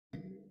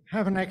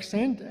have an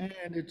accent,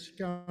 and it's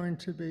going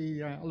to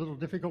be a little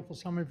difficult for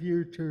some of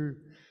you to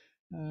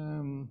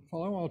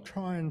follow. I'll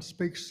try and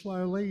speak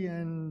slowly,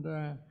 and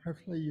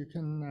hopefully you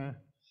can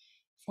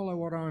follow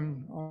what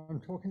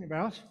I'm talking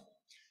about.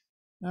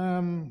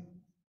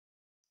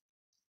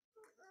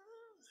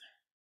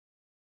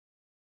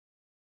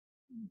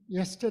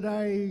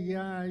 Yesterday,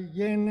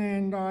 Yen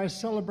and I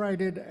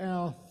celebrated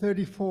our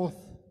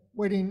 34th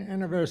wedding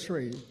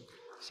anniversary.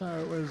 So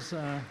it was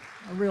a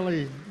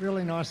really,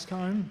 really nice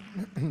time.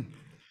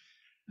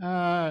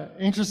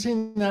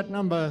 Interesting, that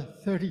number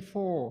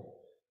 34.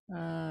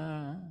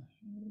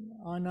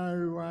 I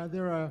know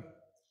there are,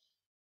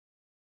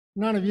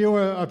 none of you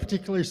are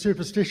particularly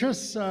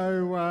superstitious,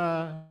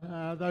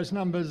 so those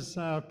numbers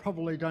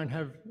probably don't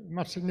have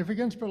much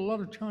significance, but a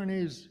lot of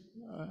Chinese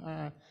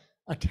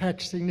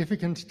attach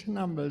significance to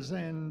numbers,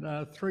 and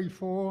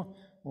 34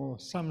 or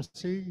some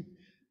C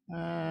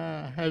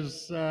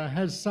has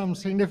some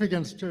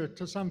significance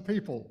to some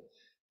people.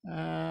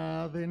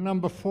 The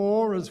number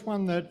 4 is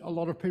one that a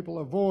lot of people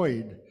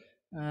avoid.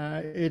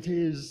 It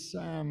is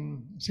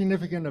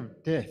significant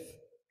of death,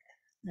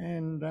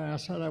 and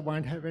so they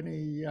won't have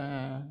any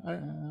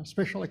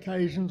special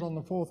occasions on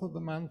the 4th of the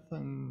month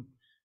and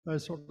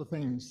those sort of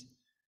things.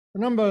 The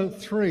number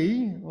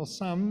 3, or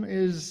some,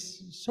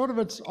 is sort of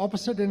its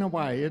opposite in a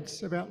way.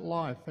 It's about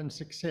life and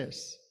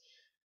success.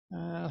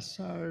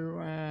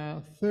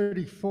 So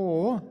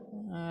 34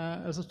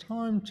 is a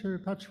time to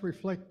perhaps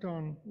reflect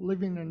on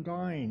living and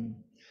dying.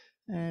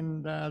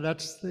 And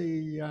that's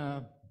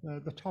the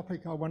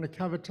topic I want to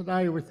cover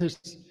today with this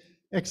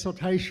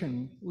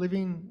exhortation,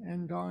 living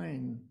and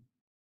dying.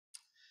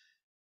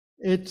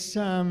 It's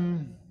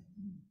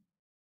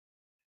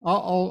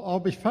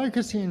I'll be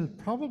focusing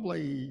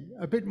probably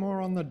a bit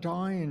more on the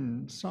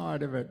dying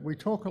side of it. We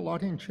talk a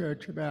lot in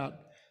church about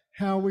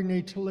how we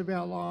need to live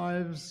our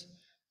lives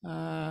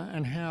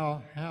and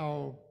how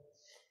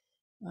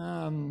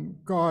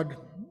God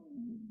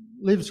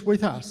lives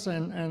with us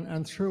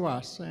and through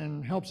us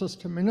and helps us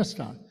to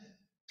minister.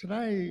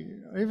 Today,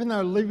 even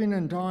though living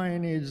and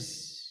dying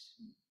is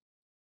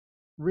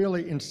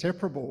really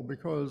inseparable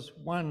because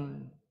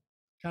one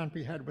can't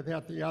be had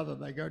without the other,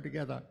 they go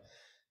together.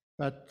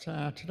 But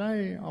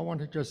today I want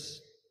to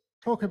just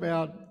talk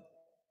about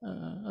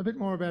a bit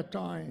more about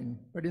dying,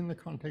 but in the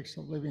context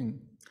of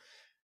living.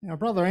 Now,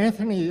 Brother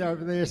Anthony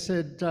over there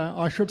said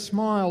I should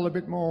smile a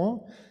bit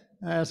more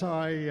as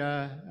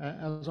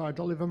I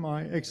deliver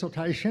my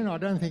exhortation. I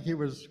don't think he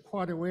was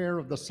quite aware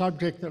of the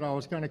subject that I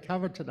was going to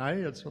cover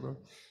today. It's sort of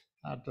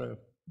hard to.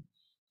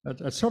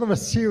 It's sort of a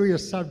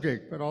serious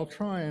subject, but I'll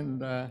try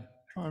and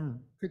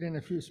fit in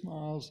a few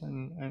smiles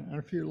and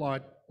a few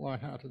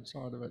light-hearted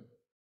side of it.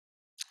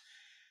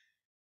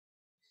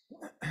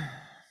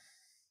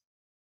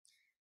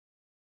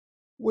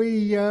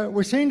 We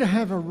seem to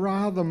have a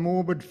rather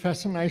morbid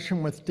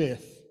fascination with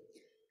death.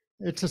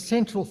 It's a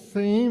central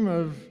theme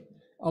of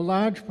a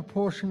large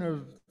proportion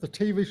of the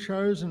TV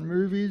shows and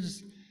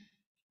movies.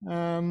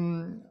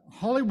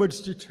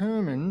 Hollywood's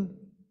determined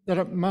that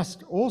it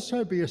must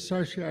also be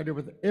associated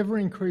with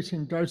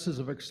ever-increasing doses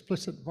of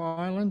explicit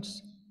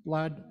violence,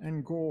 blood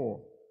and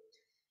gore.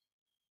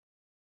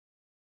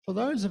 For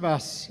those of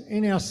us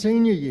in our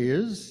senior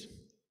years,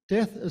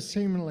 death is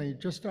seemingly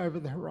just over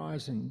the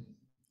horizon.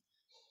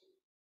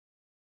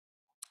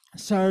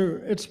 So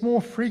it's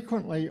more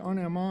frequently on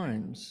our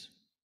minds.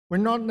 We're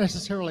not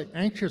necessarily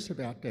anxious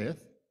about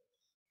death,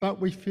 but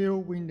we feel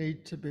we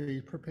need to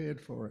be prepared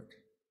for it.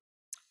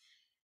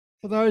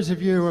 For those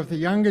of you of the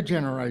younger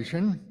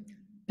generation,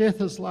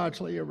 death is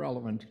largely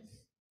irrelevant.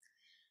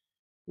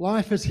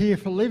 Life is here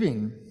for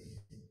living,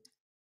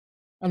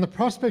 and the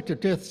prospect of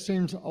death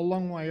seems a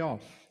long way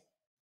off.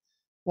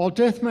 While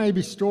death may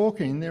be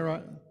stalking, they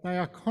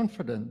are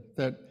confident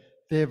that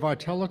their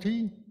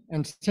vitality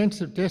and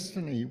sense of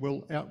destiny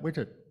will outwit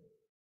it.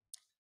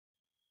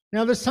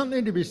 Now, there's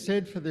something to be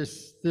said for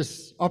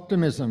this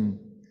optimism.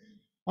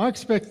 I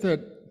expect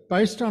that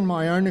based on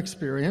my own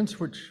experience,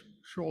 which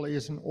surely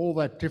isn't all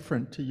that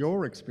different to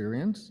your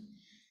experience,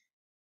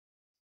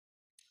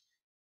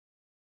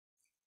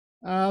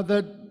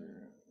 that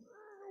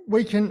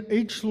we can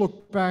each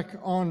look back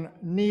on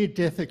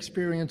near-death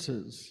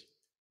experiences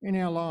in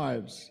our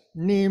lives,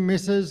 near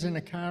misses in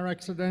a car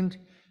accident,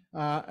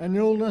 an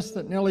illness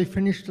that nearly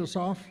finished us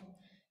off,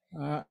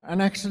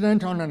 an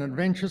accident on an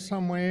adventure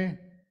somewhere.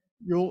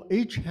 You'll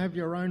each have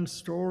your own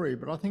story,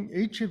 but I think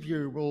each of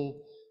you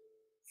will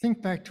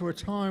think back to a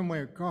time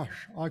where,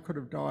 gosh, I could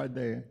have died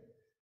there,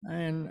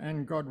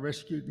 and God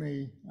rescued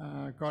me.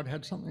 God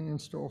had something in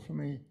store for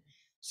me.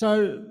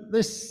 So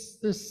this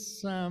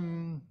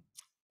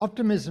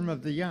optimism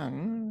of the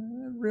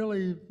young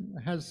really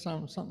has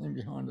something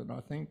behind it,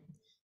 I think.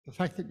 The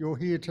fact that you're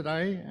here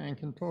today and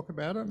can talk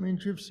about it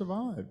means you've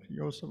survived.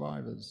 You're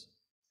survivors.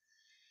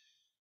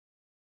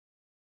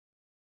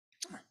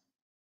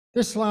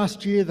 This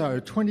last year, though,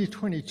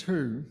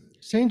 2022,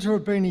 seems to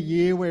have been a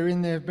year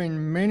wherein there have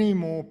been many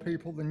more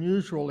people than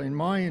usual in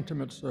my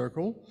intimate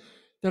circle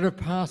that have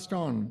passed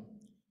on.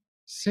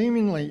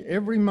 seemingly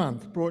every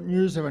month brought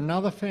news of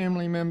another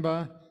family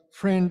member,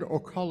 friend or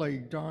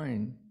colleague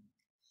dying.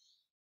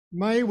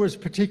 May was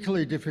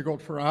particularly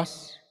difficult for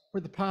us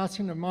with the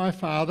passing of my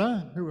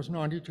father, who was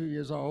 92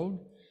 years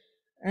old,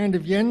 and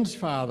of Yen's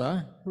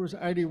father, who was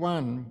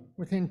 81,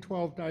 within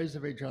 12 days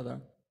of each other.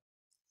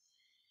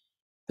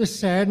 This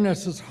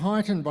sadness is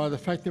heightened by the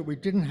fact that we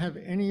didn't have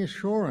any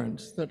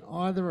assurance that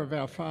either of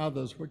our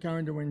fathers were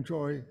going to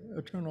enjoy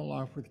eternal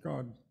life with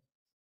God.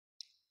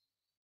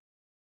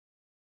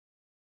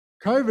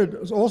 COVID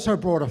has also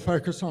brought a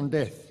focus on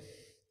death,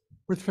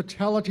 with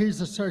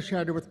fatalities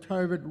associated with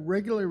COVID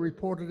regularly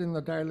reported in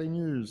the daily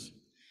news.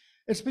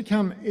 It's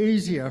become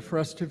easier for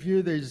us to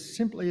view these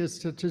simply as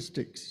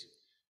statistics,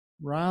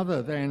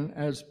 rather than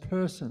as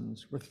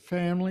persons with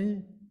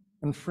family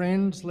and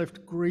friends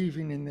left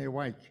grieving in their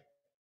wake.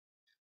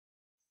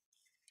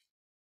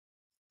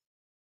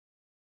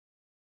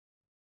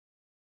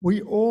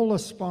 We all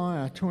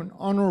aspire to an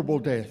honourable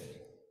death,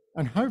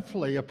 and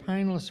hopefully a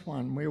painless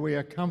one where we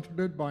are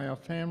comforted by our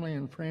family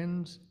and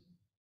friends.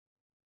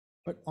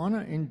 But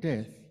honour in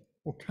death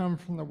will come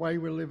from the way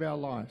we live our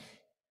life.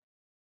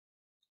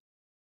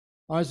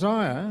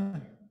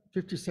 Isaiah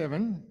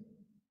 57,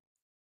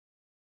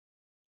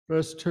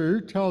 verse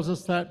 2 tells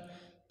us that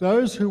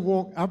those who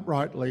walk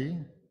uprightly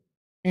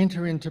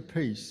enter into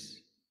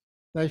peace.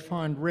 They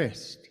find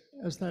rest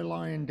as they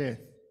lie in death.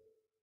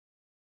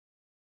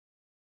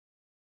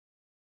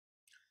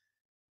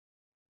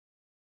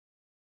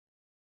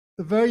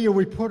 The value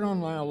we put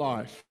on our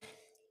life.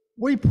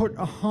 We put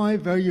a high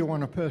value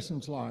on a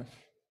person's life.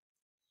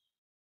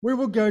 We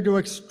will go to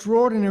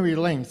extraordinary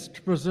lengths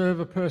to preserve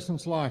a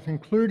person's life,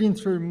 including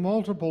through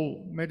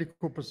multiple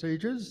medical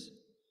procedures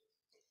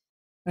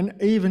and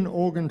even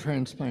organ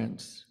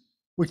transplants.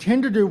 We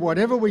tend to do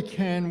whatever we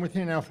can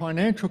within our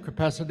financial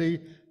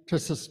capacity to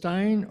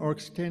sustain or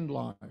extend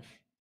life,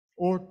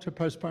 or to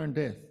postpone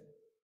death.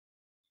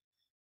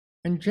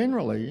 And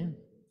generally,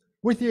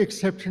 with the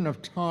exception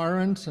of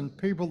tyrants and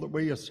people that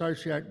we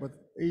associate with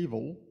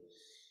evil,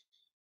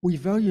 we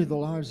value the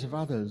lives of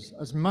others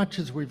as much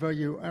as we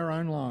value our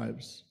own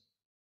lives.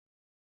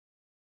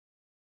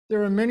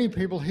 There are many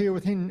people here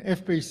within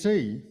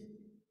FBC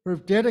who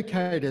have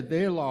dedicated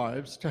their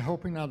lives to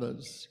helping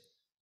others,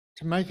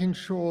 to making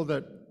sure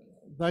that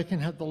they can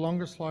have the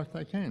longest life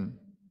they can.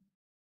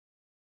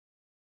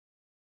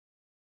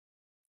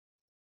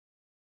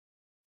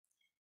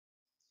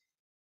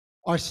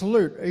 I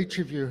salute each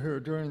of you who are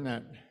doing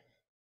that.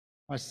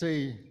 I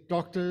see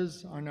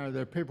doctors, I know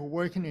there are people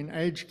working in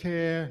aged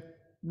care,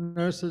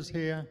 nurses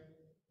here.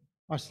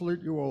 I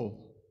salute you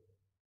all.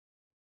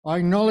 I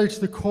acknowledge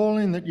the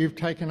calling that you've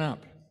taken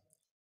up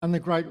and the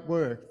great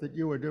work that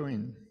you are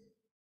doing.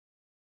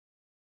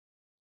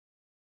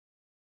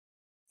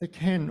 There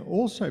can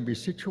also be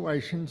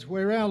situations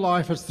where our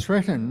life is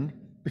threatened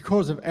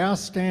because of our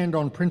stand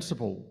on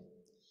principle,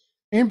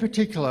 in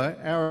particular,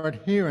 our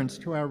adherence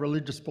to our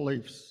religious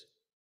beliefs.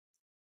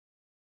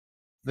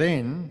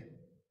 Then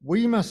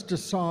we must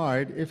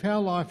decide if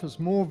our life is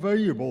more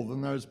valuable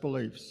than those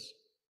beliefs.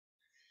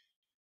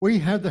 We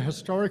have the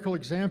historical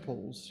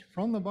examples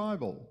from the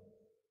Bible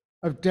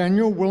of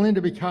Daniel willing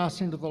to be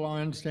cast into the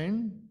lion's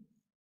den,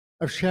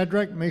 of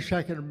Shadrach,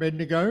 Meshach, and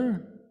Abednego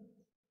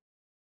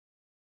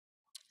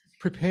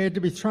prepared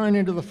to be thrown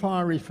into the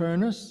fiery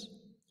furnace,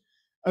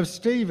 of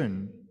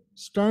Stephen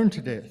stoned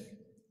to death,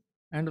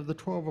 and of the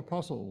 12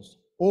 apostles,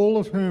 all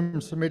of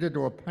whom submitted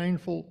to a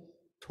painful,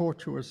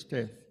 tortuous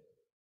death,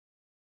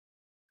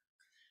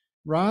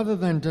 rather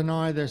than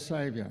deny their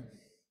Saviour.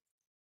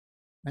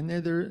 And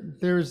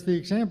there is the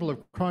example of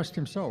Christ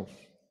himself,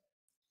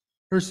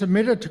 who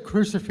submitted to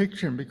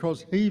crucifixion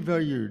because he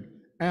valued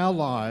our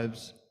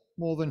lives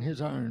more than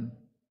his own.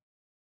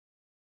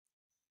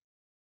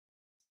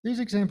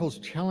 These examples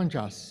challenge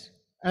us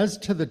as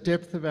to the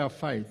depth of our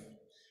faith.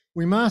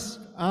 We must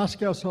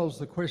ask ourselves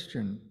the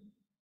question,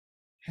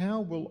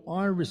 how will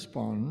I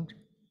respond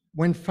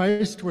when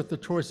faced with the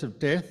choice of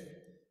death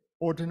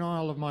or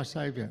denial of my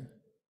Saviour?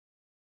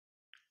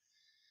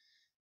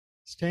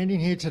 Standing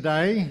here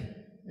today,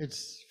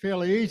 it's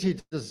fairly easy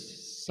to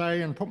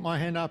say and put my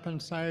hand up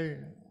and say,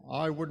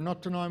 I would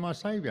not deny my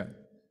Saviour.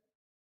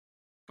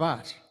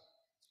 But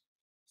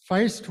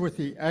faced with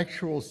the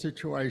actual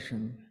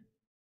situation,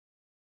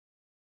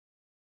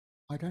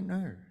 I don't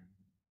know.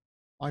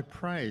 I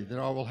pray that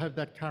I will have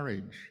that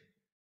courage.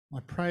 I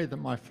pray that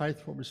my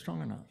faith will be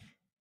strong enough.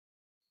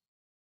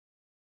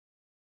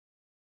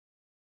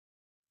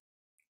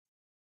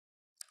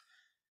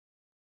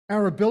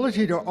 Our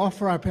ability to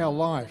offer up our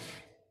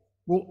life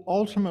will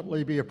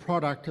ultimately be a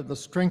product of the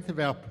strength of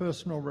our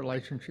personal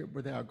relationship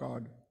with our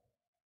God.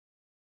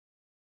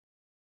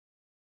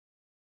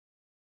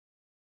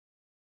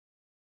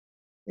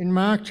 In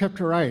Mark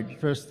chapter 8,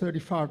 verse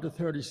 35 to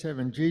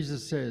 37,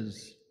 Jesus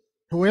says,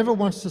 "Whoever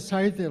wants to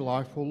save their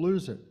life will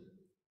lose it,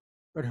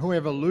 but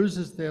whoever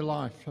loses their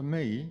life for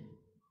me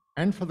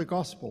and for the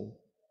gospel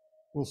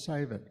will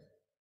save it."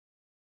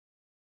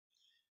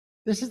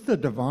 This is the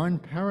divine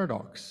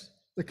paradox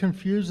that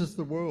confuses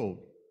the world,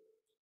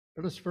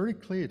 but it's very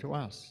clear to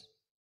us.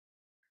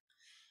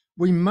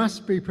 We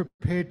must be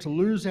prepared to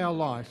lose our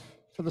life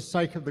for the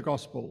sake of the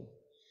gospel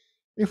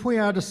if we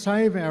are to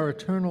save our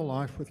eternal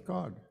life with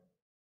God.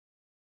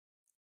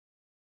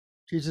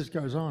 Jesus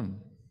goes on.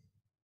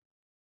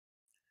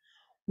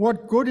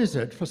 What good is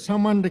it for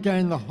someone to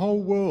gain the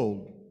whole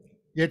world,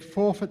 yet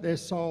forfeit their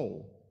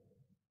soul?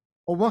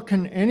 Or what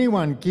can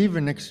anyone give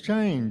in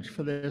exchange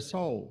for their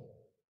soul?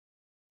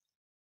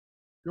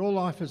 Your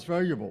life is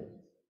valuable,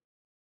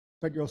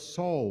 but your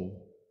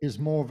soul is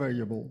more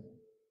valuable.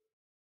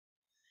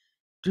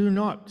 Do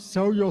not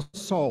sell your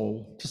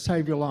soul to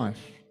save your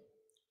life.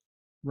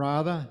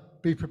 Rather,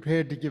 be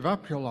prepared to give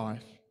up your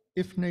life,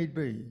 if need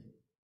be,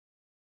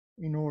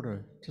 in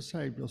order to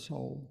save your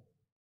soul.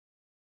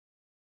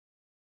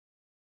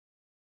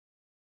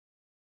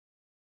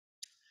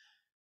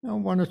 Now I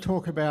want to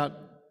talk about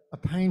a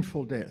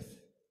painful death.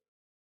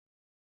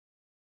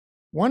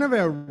 One of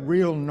our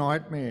real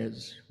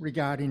nightmares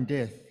regarding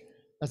death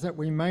is that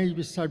we may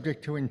be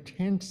subject to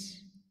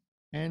intense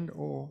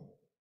and/or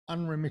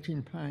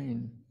unremitting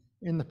pain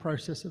in the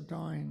process of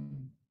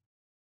dying.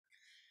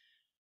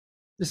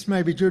 This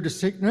may be due to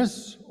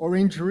sickness or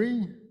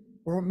injury,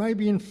 or it may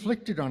be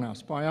inflicted on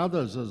us by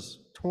others as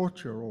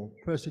torture or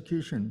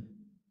persecution.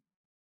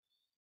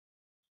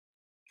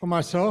 For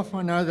myself,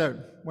 I know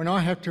that when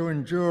I have to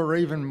endure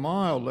even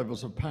mild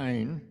levels of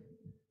pain,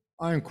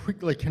 I am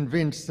quickly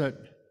convinced that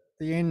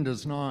the end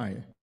is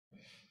nigh.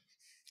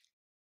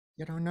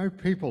 Yet I know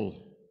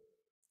people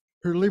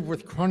who live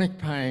with chronic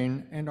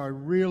pain, and I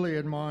really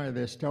admire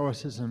their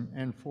stoicism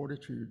and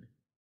fortitude.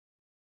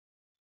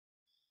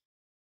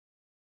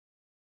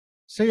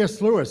 C.S.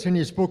 Lewis, in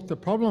his book The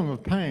Problem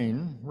of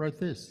Pain,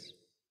 wrote this: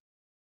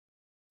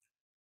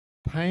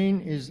 "Pain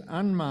is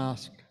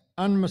unmasked,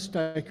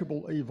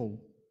 unmistakable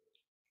evil.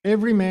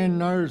 Every man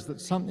knows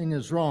that something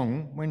is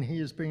wrong when he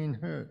is being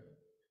hurt.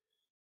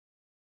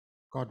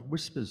 God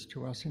whispers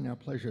to us in our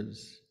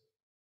pleasures,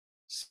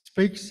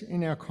 speaks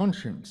in our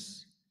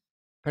conscience,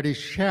 but he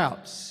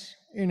shouts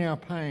in our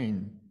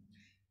pain.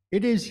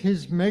 It is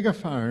his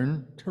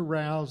megaphone to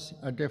rouse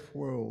a deaf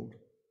world."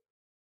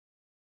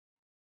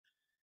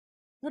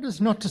 That is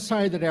not to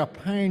say that our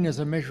pain is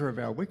a measure of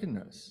our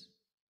wickedness.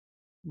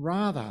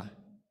 Rather,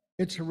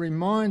 it's a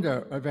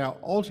reminder of our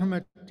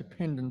ultimate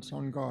dependence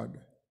on God.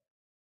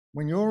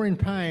 When you're in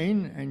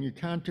pain and you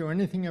can't do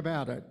anything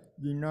about it,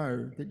 you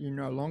know that you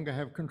no longer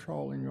have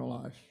control in your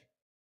life.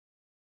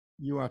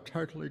 You are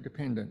totally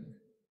dependent.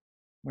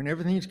 When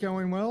everything's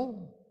going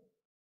well,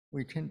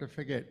 we tend to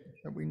forget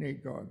that we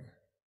need God.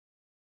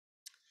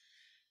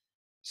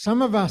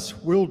 Some of us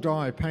will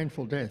die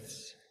painful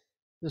deaths.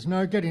 There's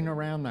no getting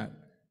around that.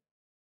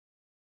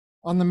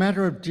 On the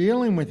matter of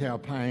dealing with our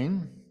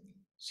pain,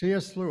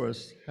 C.S.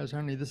 Lewis has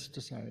only this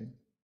to say: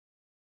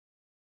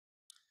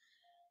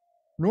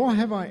 "Nor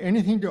have I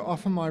anything to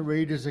offer my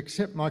readers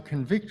except my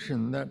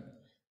conviction that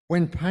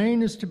when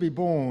pain is to be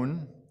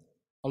borne,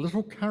 a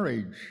little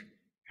courage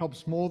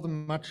helps more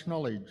than much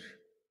knowledge.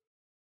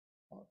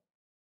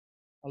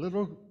 A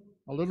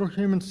little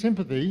human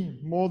sympathy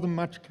more than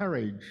much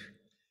courage,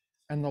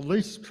 and the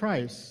least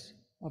trace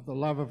of the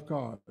love of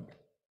God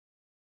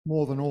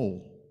more than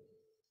all."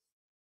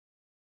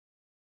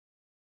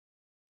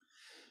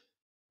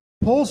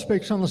 Paul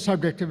speaks on the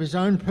subject of his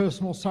own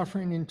personal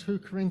suffering in 2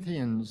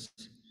 Corinthians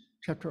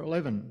chapter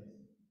 11.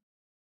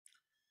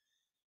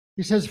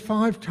 He says,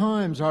 5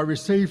 times I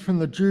received from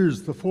the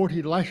Jews the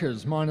 40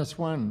 lashes minus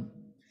 1.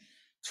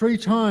 3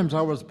 times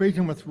I was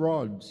beaten with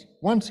rods.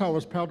 Once I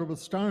was pelted with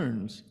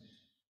stones.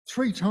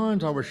 3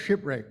 times I was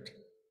shipwrecked.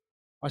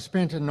 I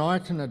spent a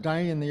night and a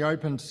day in the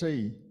open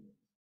sea.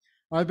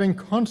 I have been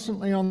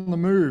constantly on the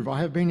move. I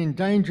have been in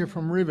danger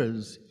from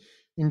rivers,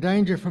 in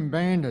danger from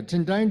bandits,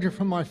 in danger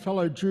from my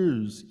fellow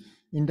Jews,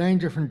 in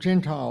danger from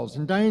Gentiles,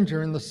 in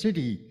danger in the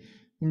city,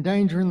 in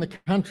danger in the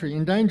country,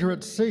 in danger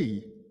at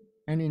sea,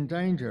 and in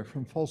danger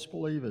from false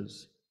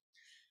believers.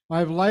 I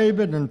have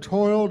laboured and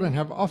toiled and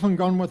have often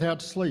gone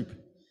without sleep.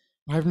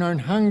 I have known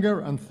hunger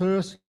and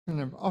thirst and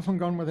have often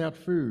gone without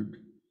food.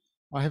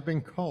 I have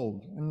been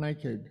cold and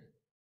naked.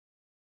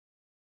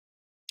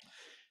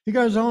 He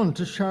goes on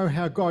to show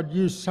how God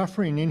used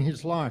suffering in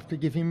his life to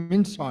give him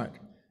insight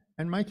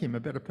and make him a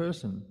better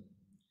person.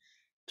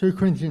 2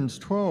 Corinthians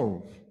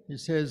 12, he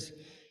says,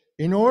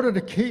 "In order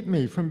to keep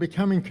me from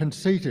becoming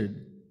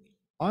conceited,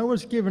 I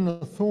was given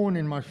a thorn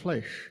in my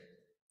flesh,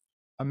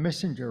 a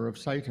messenger of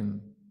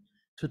Satan,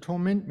 to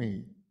torment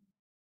me.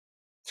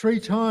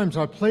 3 times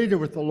I pleaded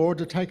with the Lord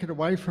to take it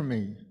away from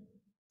me.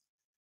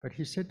 But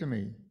he said to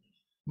me,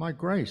 'My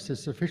grace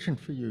is sufficient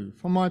for you,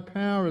 for my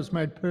power is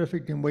made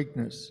perfect in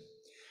weakness.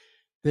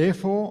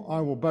 Therefore I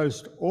will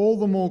boast all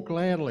the more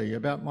gladly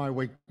about my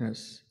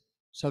weakness,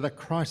 so that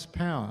Christ's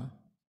power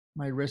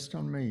may rest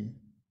on me.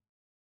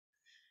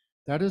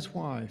 That is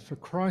why, for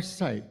Christ's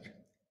sake,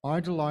 I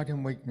delight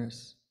in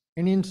weakness,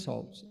 in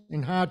insults,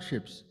 in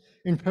hardships,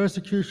 in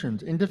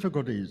persecutions, in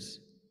difficulties.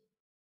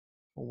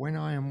 For when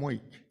I am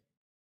weak,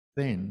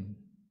 then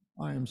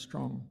I am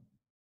strong.'"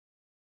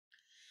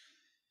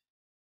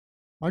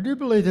 I do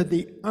believe that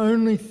the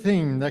only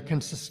thing that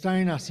can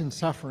sustain us in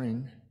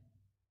suffering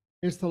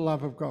is the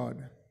love of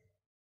God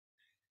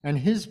and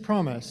his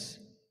promise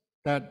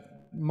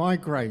that my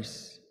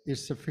grace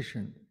is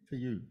sufficient for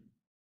you.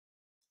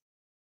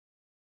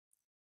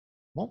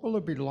 What will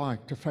it be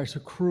like to face a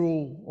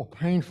cruel or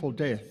painful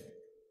death?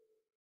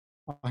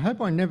 I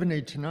hope I never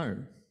need to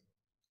know.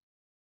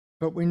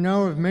 But we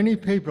know of many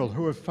people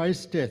who have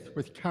faced death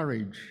with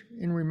courage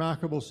in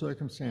remarkable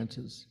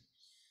circumstances.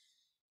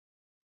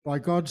 By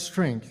God's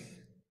strength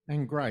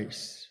and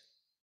grace,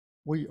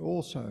 we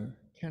also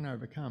can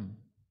overcome.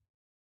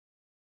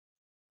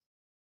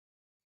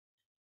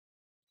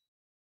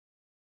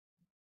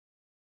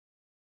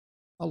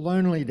 A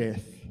lonely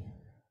death.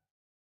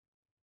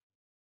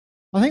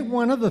 I think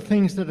one of the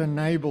things that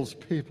enables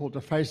people to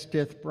face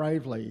death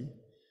bravely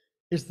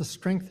is the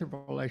strength of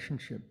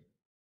relationship.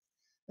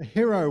 A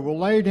hero will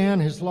lay down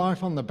his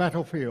life on the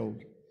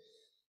battlefield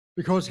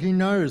because he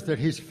knows that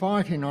he's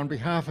fighting on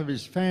behalf of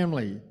his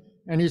family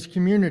and his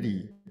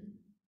community.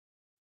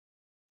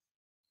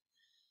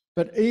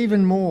 But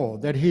even more,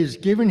 that he has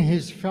given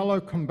his fellow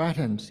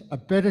combatants a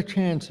better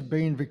chance of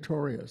being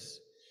victorious.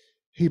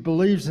 He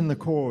believes in the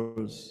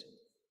cause,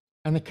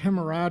 and the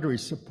camaraderie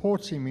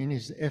supports him in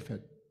his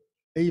effort,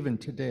 even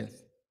to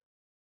death.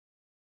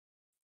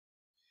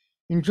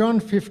 In John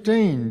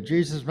 15,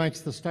 Jesus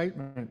makes the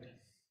statement,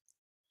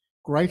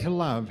 "Greater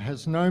love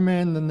has no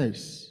man than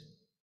this,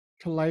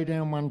 to lay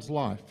down one's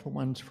life for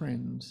one's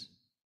friends."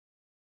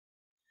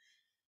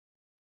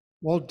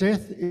 While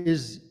death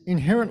is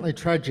inherently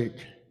tragic,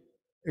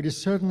 it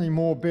is certainly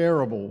more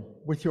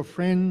bearable with your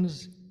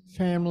friends,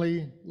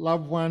 family,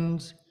 loved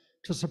ones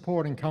to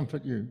support and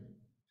comfort you.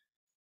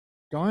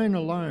 Dying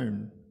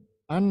alone,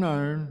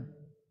 unknown,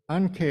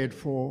 uncared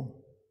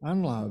for,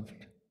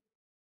 unloved,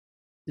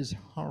 is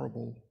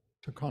horrible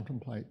to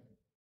contemplate.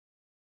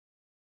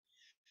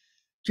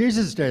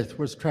 Jesus' death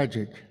was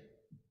tragic.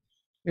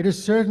 It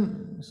is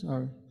certain,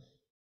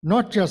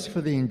 not just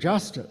for the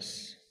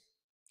injustice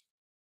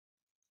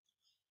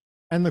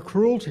and the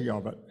cruelty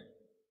of it,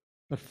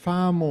 but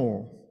far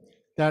more,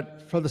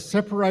 that for the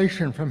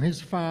separation from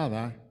his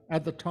Father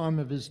at the time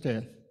of his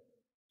death.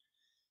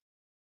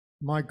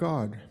 my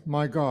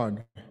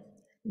God,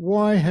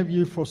 why have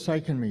you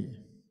forsaken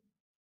me?"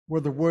 were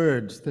the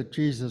words that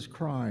Jesus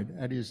cried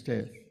at his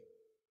death.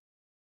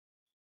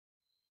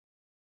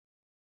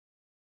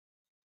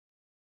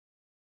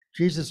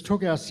 Jesus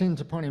took our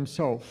sins upon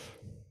himself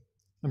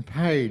and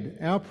paid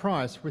our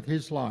price with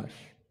his life.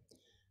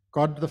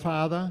 God the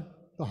Father,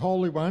 the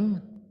Holy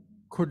One,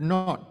 could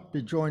not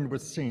be joined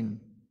with sin,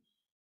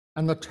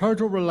 and the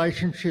total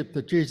relationship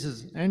that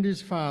Jesus and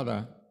his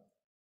Father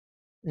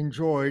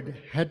enjoyed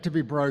had to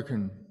be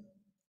broken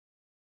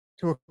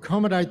to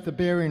accommodate the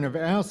bearing of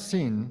our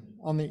sin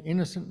on the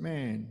innocent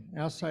man,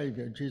 our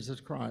Saviour, Jesus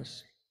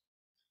Christ.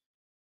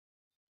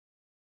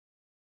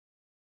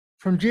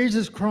 From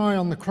Jesus' cry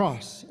on the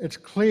cross, it's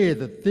clear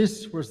that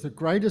this was the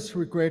greatest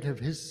regret of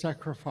his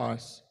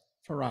sacrifice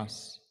for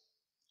us.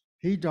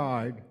 He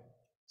died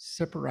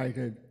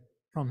separated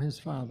from his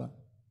Father.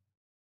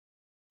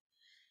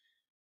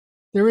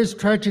 There is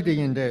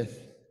tragedy in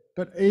death,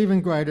 but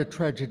even greater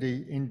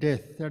tragedy in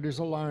death that is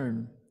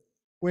alone,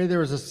 where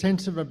there is a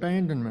sense of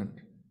abandonment,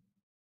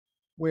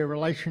 where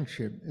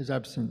relationship is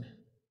absent.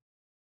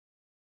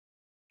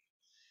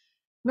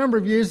 A number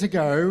of years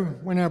ago,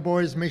 when our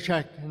boys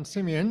Meshach and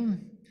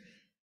Simeon,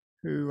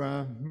 who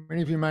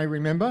many of you may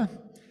remember,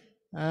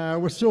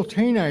 were still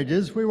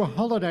teenagers, we were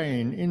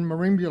holidaying in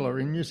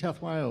Merimbula in New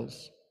South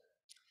Wales.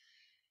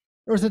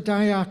 It was a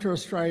day after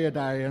Australia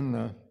Day and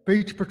the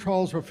beach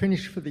patrols were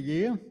finished for the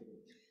year,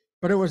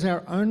 but it was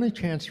our only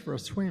chance for a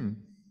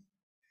swim.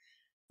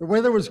 The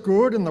weather was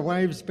good and the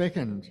waves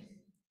beckoned.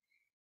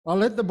 I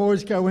let the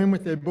boys go in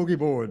with their boogie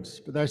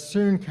boards, but they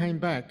soon came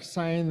back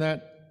saying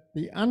that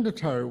the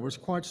undertow was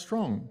quite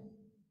strong.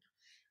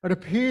 It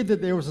appeared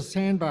that there was a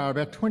sandbar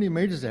about 20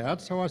 metres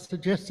out, so I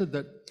suggested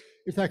that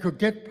if they could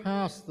get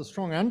past the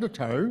strong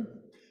undertow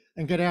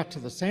and get out to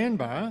the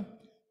sandbar,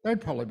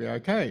 they'd probably be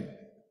okay.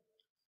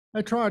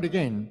 They tried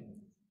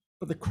again,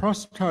 but the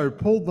cross-tow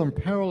pulled them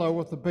parallel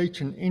with the beach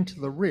and into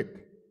the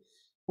rip,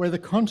 where the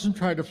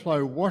concentrated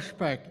flow washed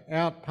back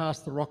out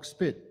past the rock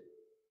spit.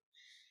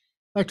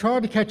 They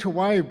tried to catch a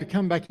wave to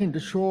come back into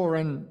shore,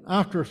 and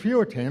after a few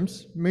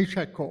attempts,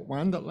 Meshach caught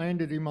one that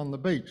landed him on the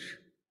beach.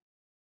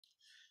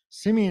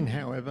 Simeon,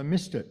 however,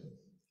 missed it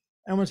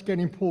and was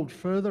getting pulled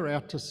further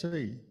out to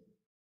sea.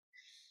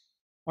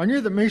 I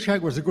knew that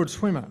Meshach was a good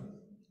swimmer,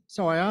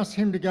 so I asked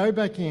him to go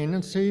back in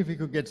and see if he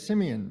could get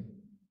Simeon.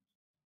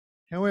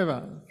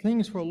 However,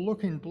 things were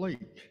looking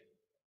bleak,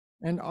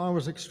 and I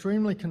was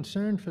extremely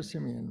concerned for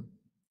Simeon,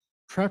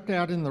 trapped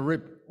out in the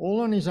rip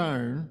all on his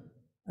own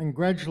and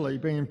gradually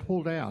being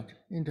pulled out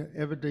into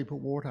ever deeper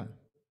water.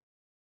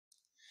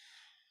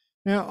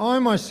 Now, I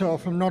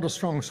myself am not a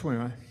strong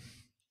swimmer.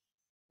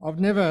 I've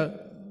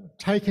never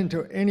taken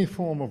to any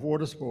form of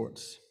water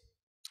sports.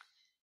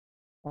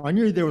 I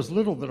knew there was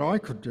little that I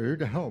could do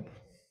to help.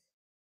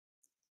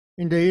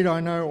 Indeed, I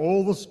know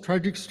all the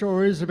tragic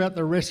stories about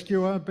the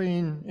rescuer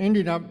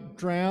ending up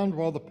drowned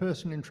while the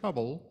person in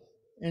trouble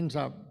ends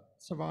up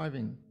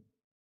surviving.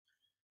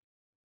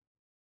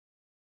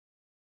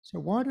 So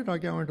why did I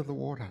go into the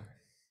water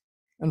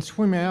and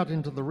swim out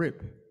into the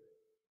rip?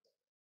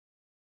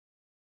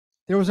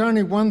 There was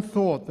only one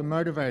thought that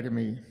motivated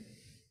me,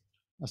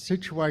 a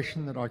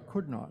situation that I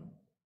could not,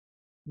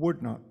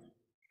 would not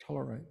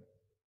tolerate.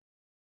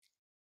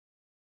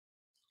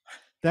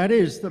 That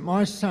is, that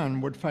my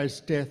son would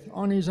face death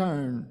on his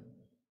own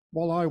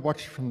while I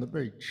watched from the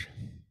beach.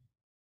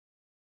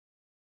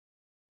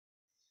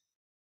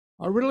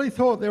 I really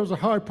thought there was a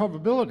high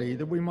probability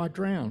that we might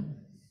drown,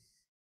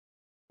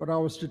 but I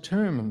was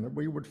determined that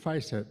we would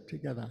face it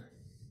together,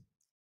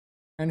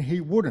 and he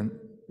wouldn't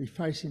be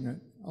facing it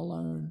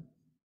alone.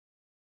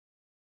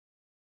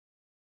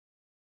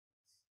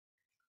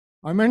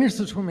 I managed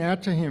to swim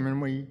out to him,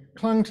 and we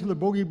clung to the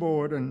boogie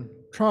board and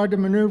tried to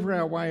manoeuvre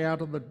our way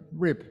out of the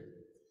rip.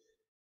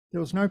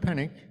 There was no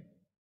panic,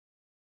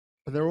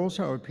 but there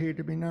also appeared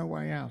to be no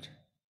way out.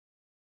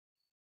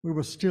 We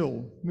were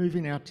still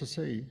moving out to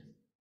sea.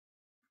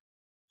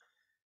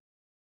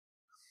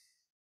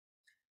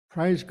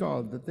 Praise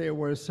God that there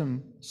were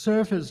some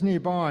surfers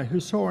nearby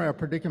who saw our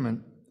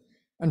predicament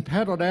and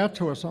paddled out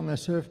to us on their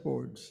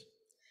surfboards.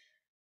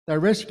 They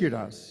rescued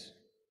us,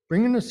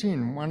 bringing us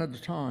in one at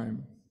a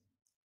time.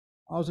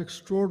 I was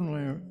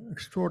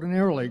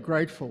extraordinarily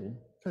grateful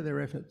for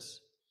their efforts.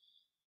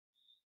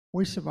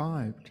 We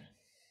survived,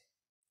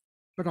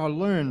 but I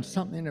learned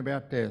something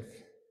about death.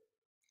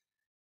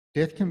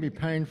 Death can be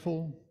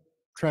painful,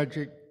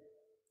 tragic,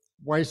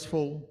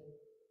 wasteful,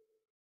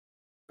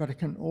 but it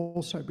can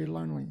also be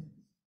lonely.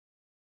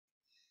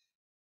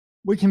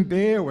 We can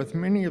bear with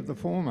many of the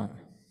former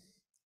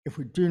if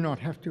we do not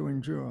have to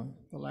endure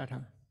the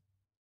latter.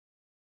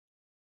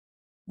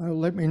 Oh,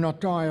 let me not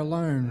die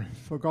alone,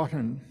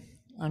 forgotten,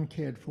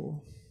 uncared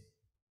for.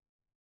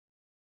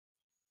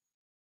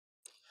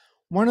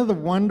 One of the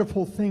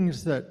wonderful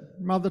things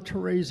that Mother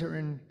Teresa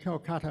in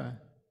Calcutta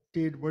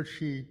did was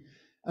she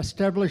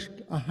established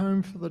a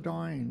home for the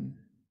dying.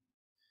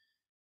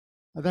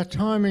 At that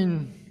time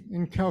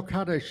in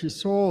Calcutta, she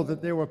saw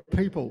that there were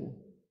people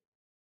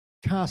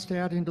cast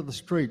out into the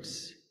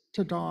streets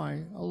to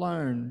die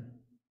alone,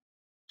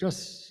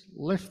 just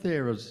left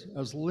there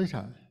as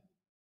litter.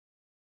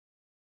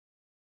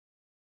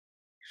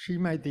 She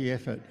made the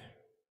effort.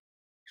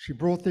 She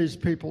brought these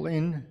people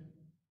in,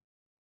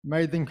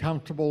 made them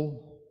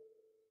comfortable,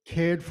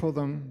 cared for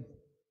them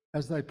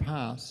as they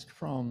passed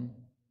from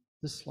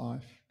this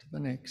life to the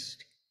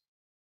next.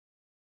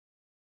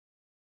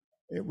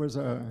 It was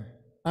an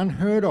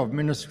unheard of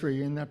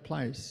ministry in that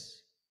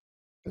place,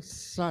 but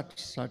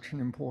such an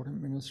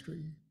important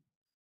ministry.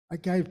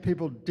 It gave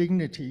people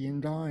dignity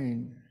in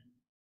dying.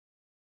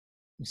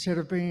 Instead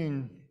of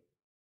being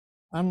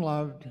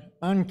unloved,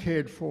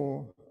 uncared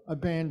for,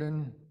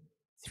 abandoned,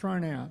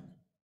 thrown out,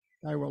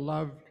 they were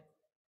loved,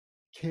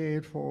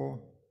 cared for,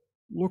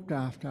 looked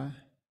after,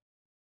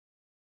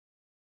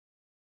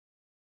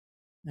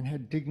 and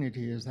had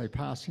dignity as they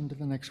passed into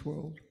the next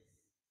world.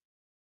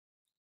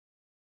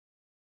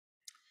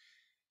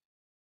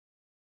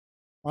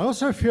 I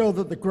also feel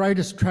that the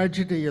greatest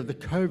tragedy of the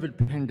COVID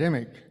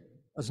pandemic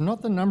is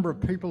not the number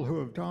of people who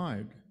have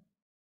died,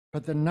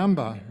 but the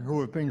number who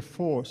have been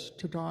forced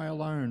to die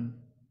alone,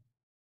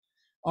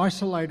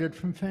 isolated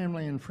from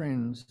family and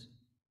friends.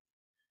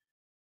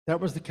 That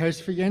was the case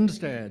for Yen's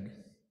dad.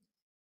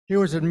 He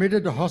was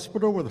admitted to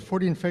hospital with a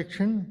foot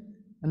infection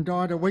and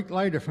died a week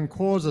later from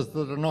causes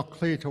that are not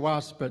clear to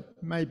us, but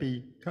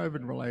maybe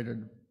COVID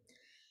related.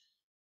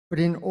 But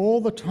in all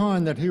the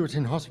time that he was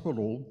in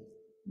hospital,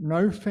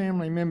 no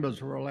family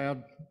members were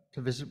allowed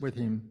to visit with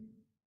him.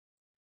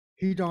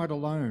 He died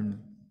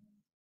alone,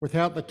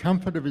 without the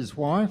comfort of his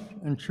wife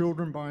and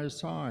children by his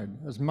side,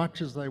 as much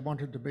as they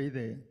wanted to be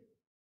there.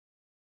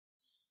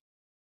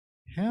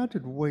 How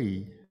did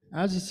we,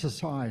 as a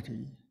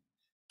society,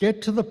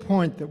 get to the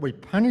point that we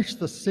punish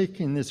the sick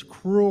in this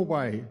cruel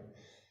way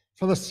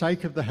for the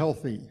sake of the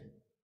healthy?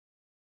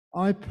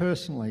 I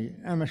personally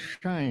am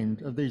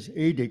ashamed of these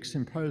edicts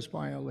imposed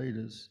by our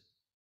leaders,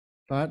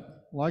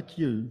 but like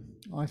you,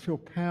 I feel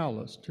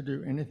powerless to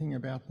do anything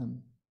about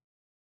them.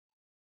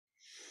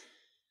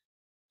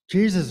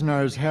 Jesus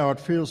knows how it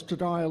feels to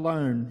die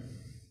alone,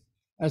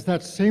 as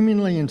that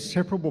seemingly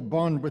inseparable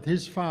bond with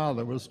his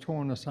Father was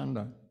torn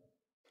asunder.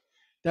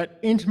 That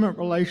intimate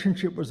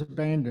relationship was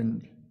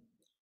abandoned.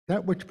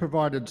 That which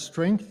provided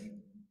strength,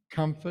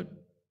 comfort,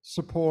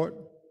 support,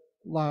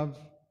 love,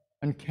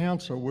 and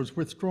counsel was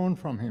withdrawn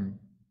from him.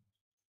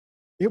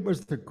 It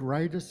was the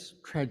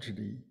greatest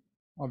tragedy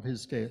of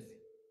his death.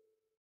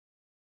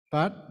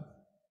 But,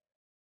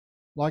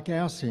 like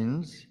our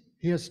sins,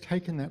 he has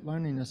taken that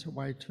loneliness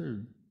away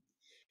too.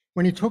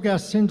 When he took our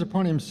sins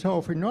upon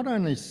himself, he not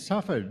only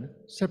suffered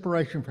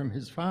separation from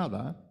his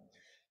Father,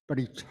 but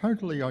he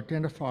totally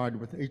identified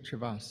with each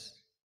of us.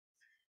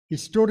 He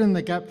stood in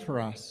the gap for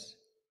us,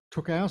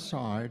 took our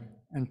side,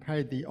 and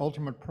paid the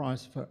ultimate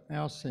price for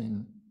our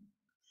sin.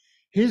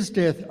 His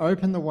death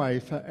opened the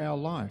way for our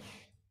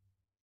life,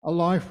 a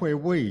life where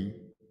we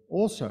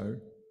also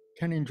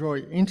can enjoy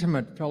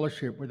intimate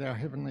fellowship with our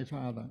Heavenly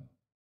Father.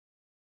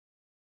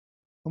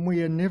 And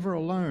we are never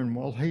alone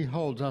while he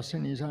holds us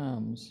in his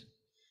arms,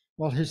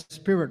 while his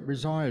spirit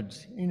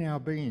resides in our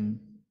being.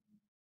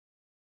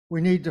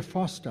 We need to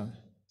foster,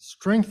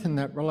 strengthen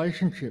that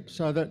relationship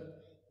so that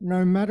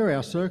no matter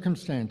our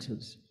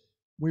circumstances,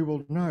 we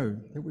will know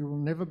that we will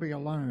never be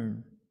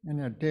alone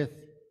and our death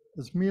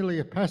is merely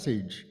a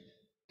passage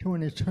to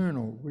an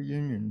eternal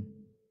reunion.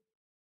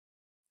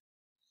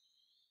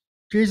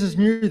 Jesus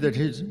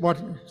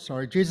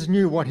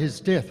knew what his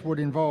death would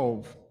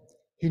involve.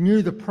 He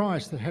knew the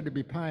price that had to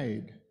be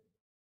paid.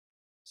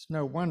 It's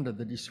no wonder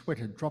that he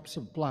sweated drops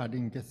of blood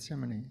in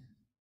Gethsemane.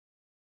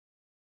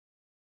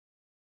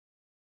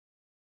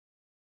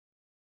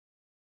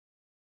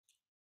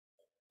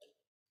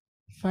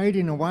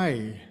 Fading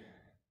away.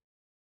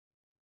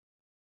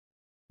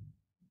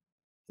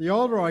 The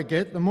older I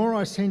get, the more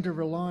I seem to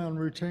rely on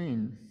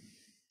routine.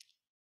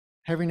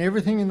 Having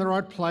everything in the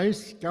right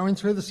place, going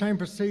through the same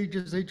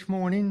procedures each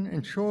morning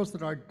ensures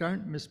that I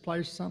don't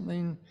misplace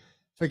something,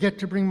 forget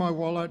to bring my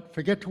wallet,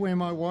 forget to wear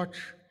my watch.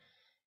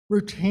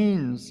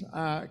 Routines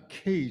are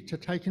key to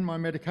taking my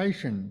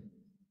medication.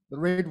 The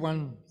red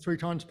one 3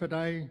 times per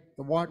day,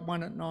 the white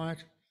one at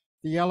night,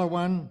 the yellow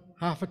one,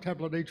 half a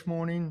tablet each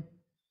morning.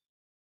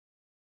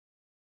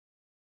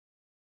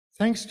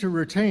 Thanks to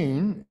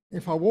routine,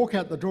 if I walk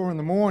out the door in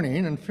the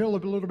morning and feel a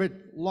little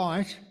bit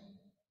light,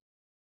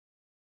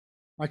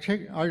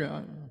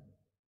 lighter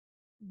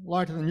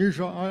than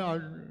usual,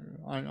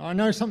 I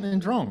know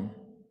something's wrong.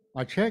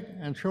 I check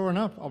and sure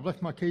enough, I've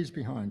left my keys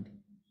behind.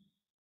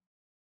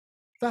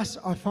 Thus,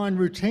 I find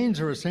routines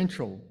are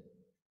essential.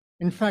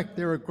 In fact,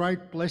 they're a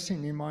great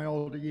blessing in my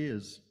older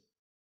years.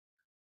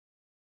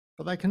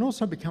 But they can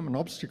also become an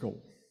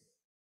obstacle.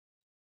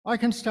 I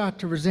can start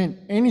to resent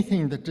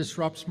anything that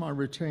disrupts my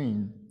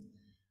routine.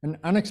 An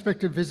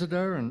unexpected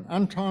visitor, an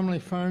untimely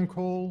phone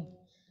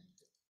call,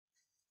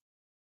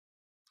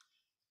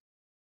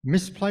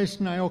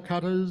 misplaced nail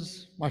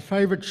cutters, my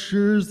favourite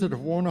shoes that have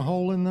worn a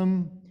hole in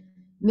them.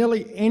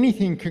 Nearly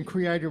anything can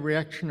create a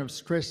reaction of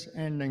stress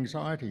and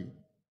anxiety.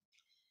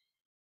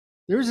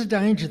 There is a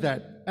danger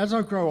that as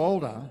I grow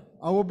older,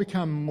 I will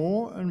become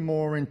more and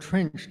more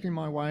entrenched in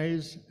my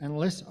ways and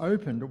less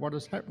open to what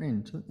is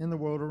happening in the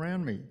world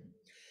around me.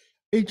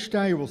 Each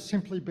day will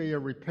simply be a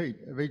repeat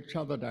of each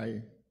other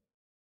day.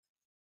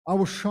 I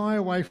will shy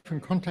away from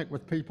contact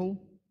with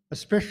people,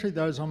 especially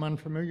those I'm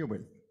unfamiliar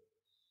with.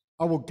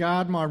 I will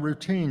guard my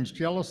routines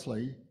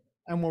jealously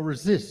and will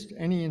resist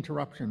any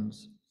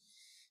interruptions.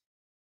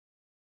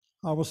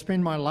 I will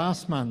spend my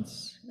last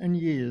months and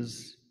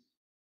years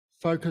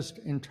focused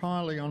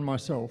entirely on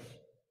myself,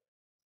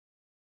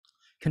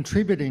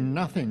 contributing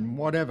nothing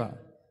whatever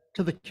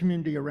to the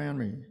community around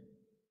me,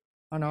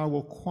 and I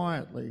will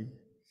quietly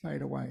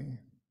fade away.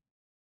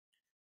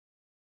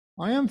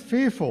 I am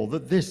fearful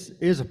that this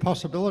is a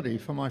possibility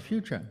for my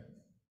future.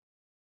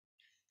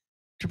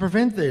 To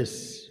prevent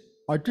this,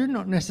 I do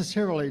not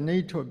necessarily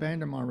need to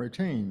abandon my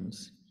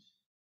routines,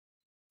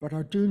 but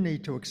I do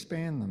need to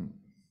expand them.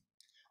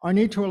 I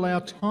need to allow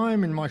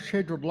time in my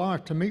scheduled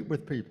life to meet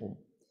with people,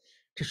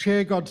 to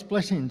share God's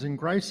blessings and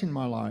grace in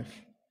my life,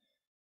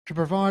 to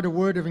provide a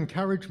word of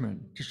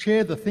encouragement, to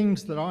share the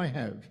things that I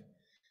have,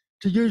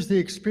 to use the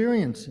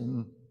experience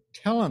and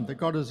talent that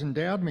God has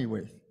endowed me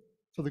with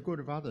for the good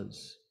of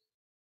others.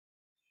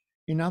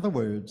 In other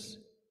words,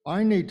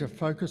 I need to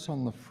focus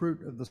on the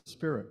fruit of the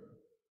Spirit.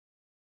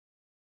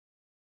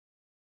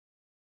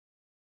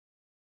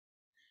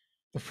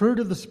 The fruit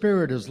of the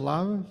Spirit is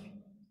love,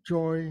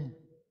 joy,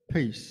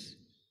 peace,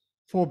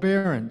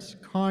 forbearance,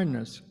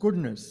 kindness,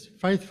 goodness,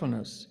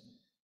 faithfulness,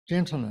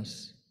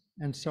 gentleness,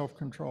 and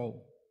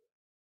self-control.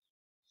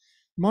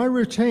 My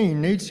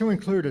routine needs to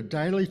include a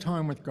daily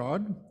time with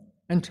God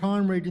and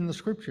time reading the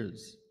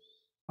scriptures.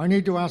 I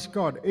need to ask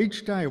God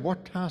each day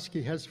what task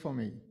he has for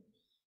me,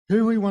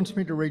 who he wants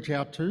me to reach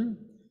out to,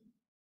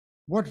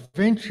 what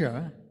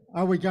venture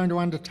are we going to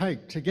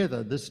undertake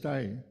together this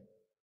day.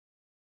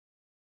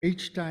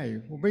 Each day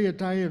will be a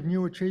day of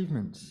new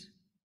achievements.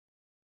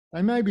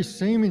 They may be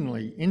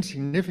seemingly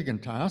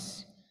insignificant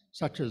tasks,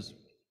 such as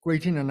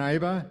greeting a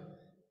neighbour,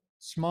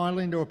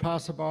 smiling to a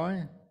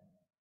passerby,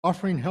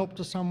 offering help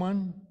to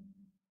someone.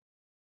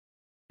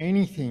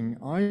 Anything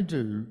I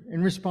do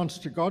in response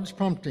to God's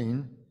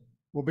prompting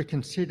will be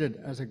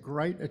considered as a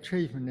great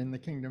achievement in the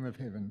kingdom of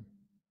heaven.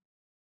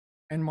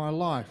 And my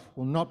life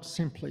will not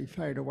simply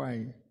fade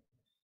away,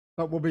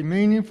 but will be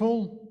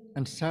meaningful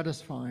and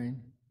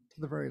satisfying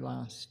to the very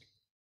last.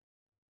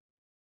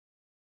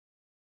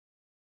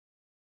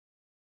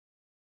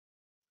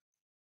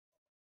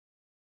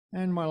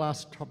 And my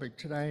last topic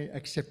today,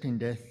 accepting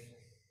death.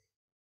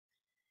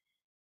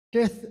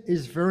 Death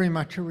is very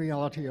much a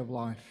reality of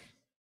life.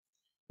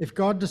 If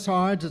God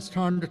decides it's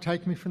time to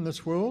take me from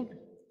this world,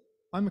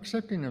 I'm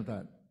accepting of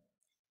that.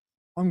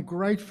 I'm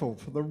grateful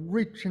for the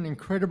rich and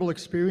incredible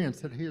experience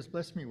that he has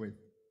blessed me with.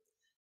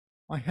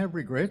 I have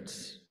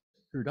regrets,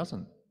 who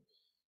doesn't?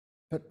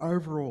 But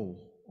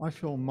overall, I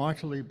feel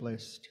mightily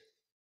blessed.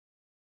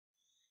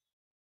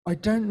 I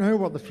don't know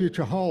what the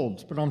future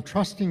holds, but I'm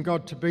trusting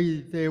God to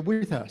be there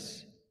with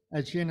us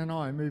as Jen and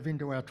I move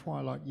into our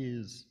twilight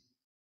years.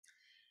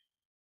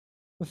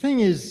 The thing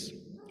is,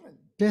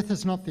 death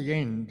is not the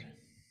end.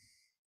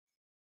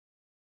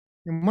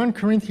 In 1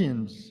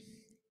 Corinthians,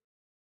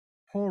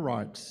 Paul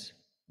writes,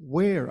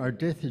 "Where, O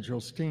death, is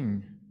your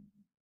sting?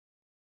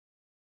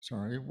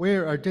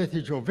 Where, O death,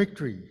 is your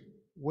victory?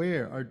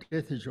 Where, O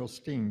death, is your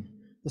sting?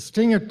 The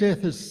sting of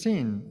death is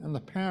sin, and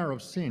the power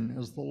of sin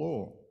is the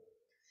law.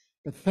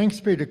 But thanks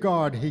be to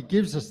God, he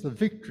gives us the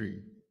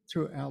victory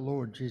through our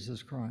Lord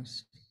Jesus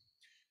Christ."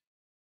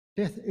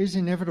 Death is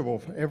inevitable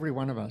for every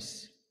one of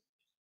us,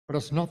 but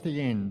it's not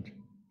the end.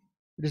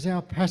 It is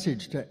our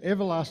passage to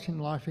everlasting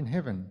life in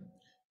heaven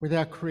with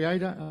our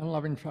Creator and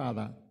loving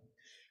Father.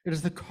 It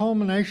is the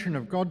culmination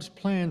of God's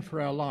plan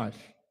for our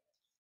life.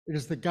 It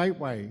is the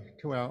gateway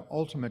to our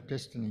ultimate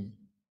destiny.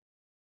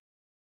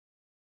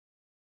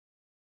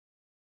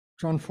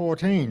 John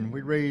 14,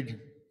 we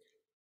read,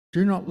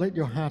 "Do not let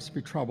your hearts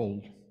be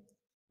troubled.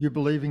 You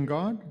believe in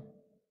God?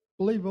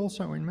 Believe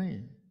also in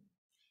me.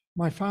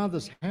 My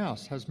Father's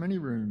house has many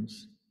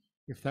rooms.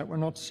 If that were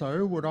not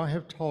so, would I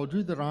have told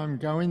you that I am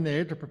going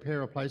there to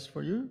prepare a place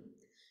for you?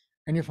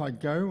 And if I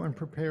go and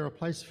prepare a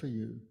place for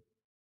you,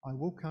 I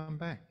will come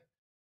back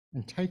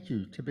and take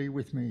you to be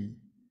with me,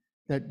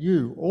 that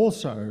you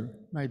also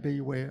may be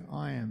where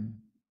I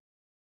am."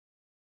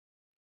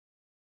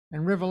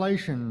 And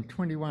Revelation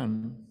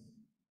 21,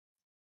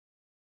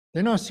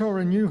 "Then I saw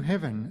a new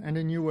heaven and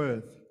a new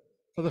earth,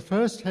 for the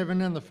first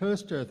heaven and the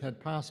first earth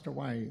had passed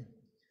away,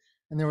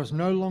 and there was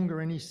no longer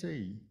any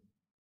sea.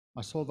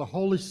 I saw the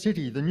holy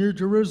city, the new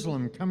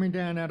Jerusalem, coming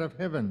down out of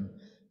heaven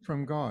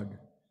from God,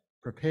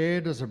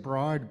 prepared as a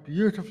bride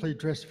beautifully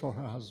dressed for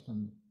her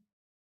husband.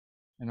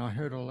 And I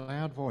heard a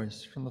loud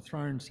voice from the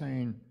throne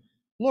saying,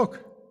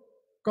 'Look,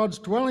 God's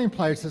dwelling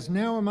place is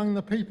now among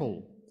the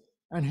people,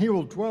 and he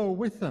will dwell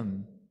with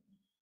them.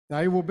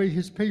 They will be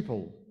his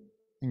people,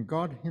 and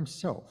God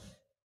himself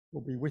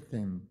will be with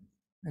them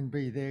and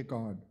be their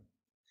God.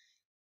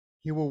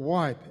 He will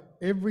wipe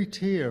every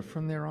tear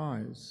from their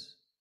eyes.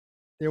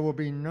 There will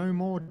be no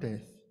more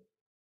death,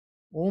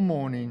 or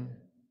mourning,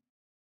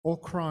 or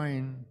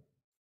crying,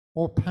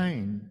 or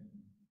pain,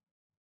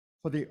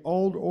 for the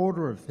old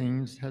order of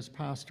things has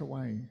passed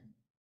away.'"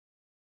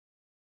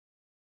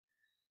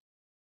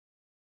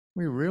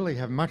 We really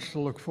have much to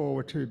look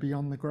forward to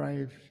beyond the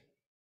grave,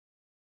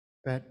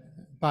 but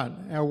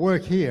our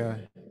work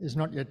here is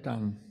not yet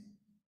done.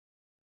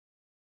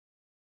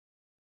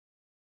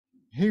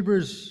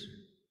 Hebrews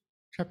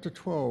chapter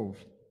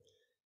 12.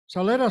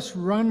 "So let us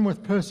run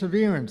with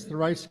perseverance the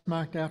race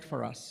marked out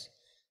for us,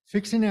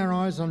 fixing our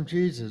eyes on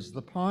Jesus,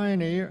 the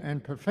pioneer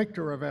and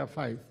perfecter of our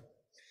faith.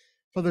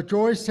 For the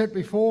joy set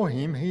before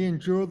him, he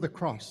endured the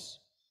cross,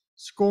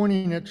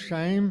 scorning its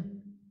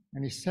shame,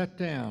 and he sat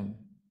down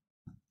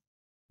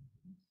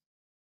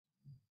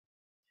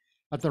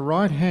at the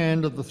right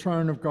hand of the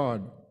throne of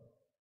God.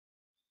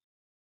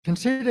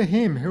 Consider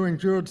him who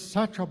endured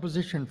such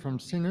opposition from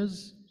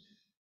sinners,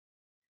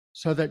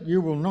 so that you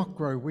will not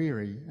grow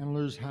weary and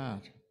lose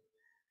heart.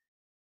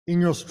 In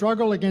your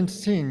struggle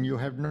against sin, you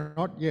have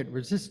not yet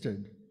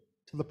resisted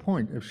to the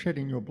point of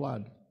shedding your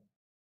blood."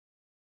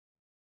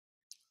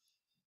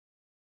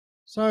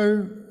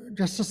 So,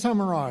 just to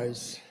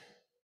summarise,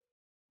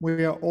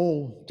 we are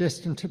all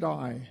destined to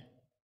die,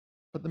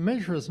 but the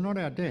measure is not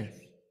our death,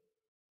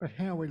 but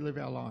how we live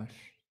our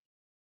life.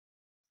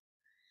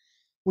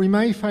 We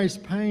may face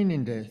pain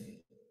in death,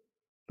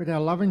 but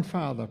our loving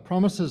Father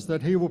promises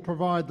that he will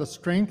provide the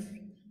strength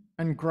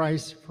and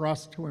grace for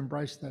us to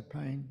embrace that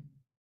pain.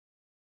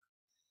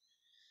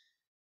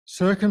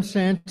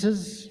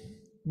 Circumstances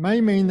may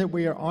mean that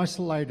we are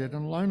isolated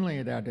and lonely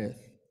at our death,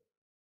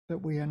 but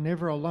we are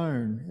never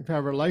alone if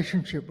our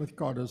relationship with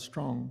God is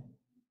strong.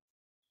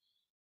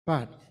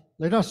 But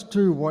let us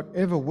do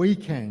whatever we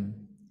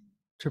can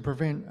to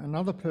prevent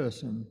another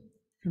person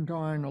from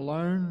dying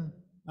alone,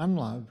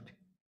 unloved,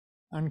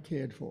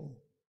 uncared for.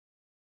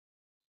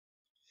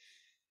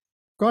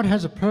 God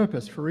has a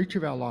purpose for each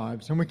of our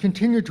lives, and we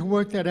continue to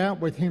work that out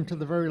with him to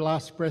the very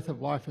last breath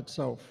of life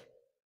itself.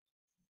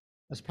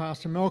 As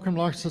Pastor Malcolm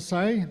likes to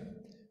say,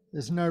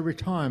 there's no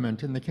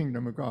retirement in the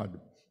kingdom of God.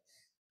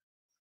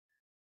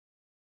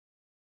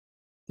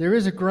 There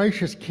is a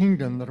gracious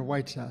kingdom that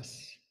awaits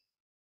us.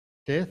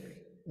 Death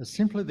is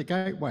simply the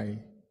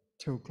gateway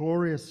to a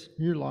glorious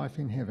new life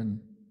in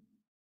heaven.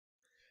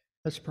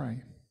 Let's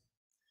pray.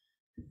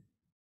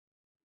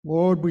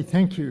 Lord, we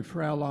thank you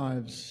for our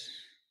lives,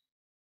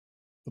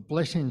 the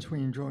blessings we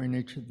enjoy in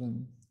each of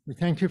them. We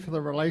thank you for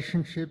the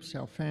relationships,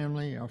 our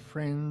family, our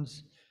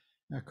friends,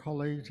 our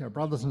colleagues, our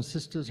brothers and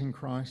sisters in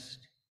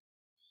Christ.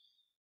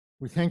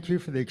 We thank you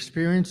for the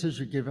experiences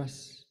you give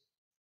us.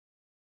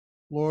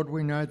 Lord,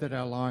 we know that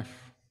our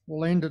life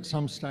will end at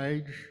some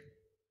stage,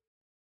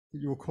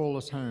 that you will call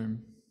us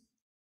home.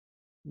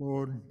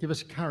 Lord, give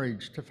us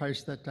courage to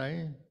face that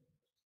day.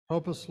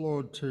 Help us,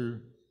 Lord,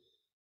 to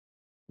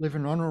live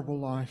an honourable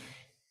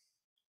life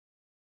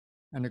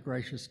and a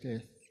gracious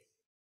death.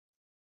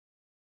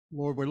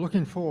 Lord, we're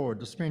looking forward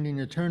to spending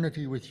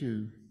eternity with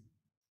you.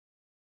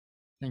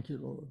 Thank you,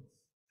 Lord.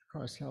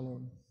 Christ our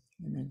Lord.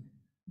 Amen.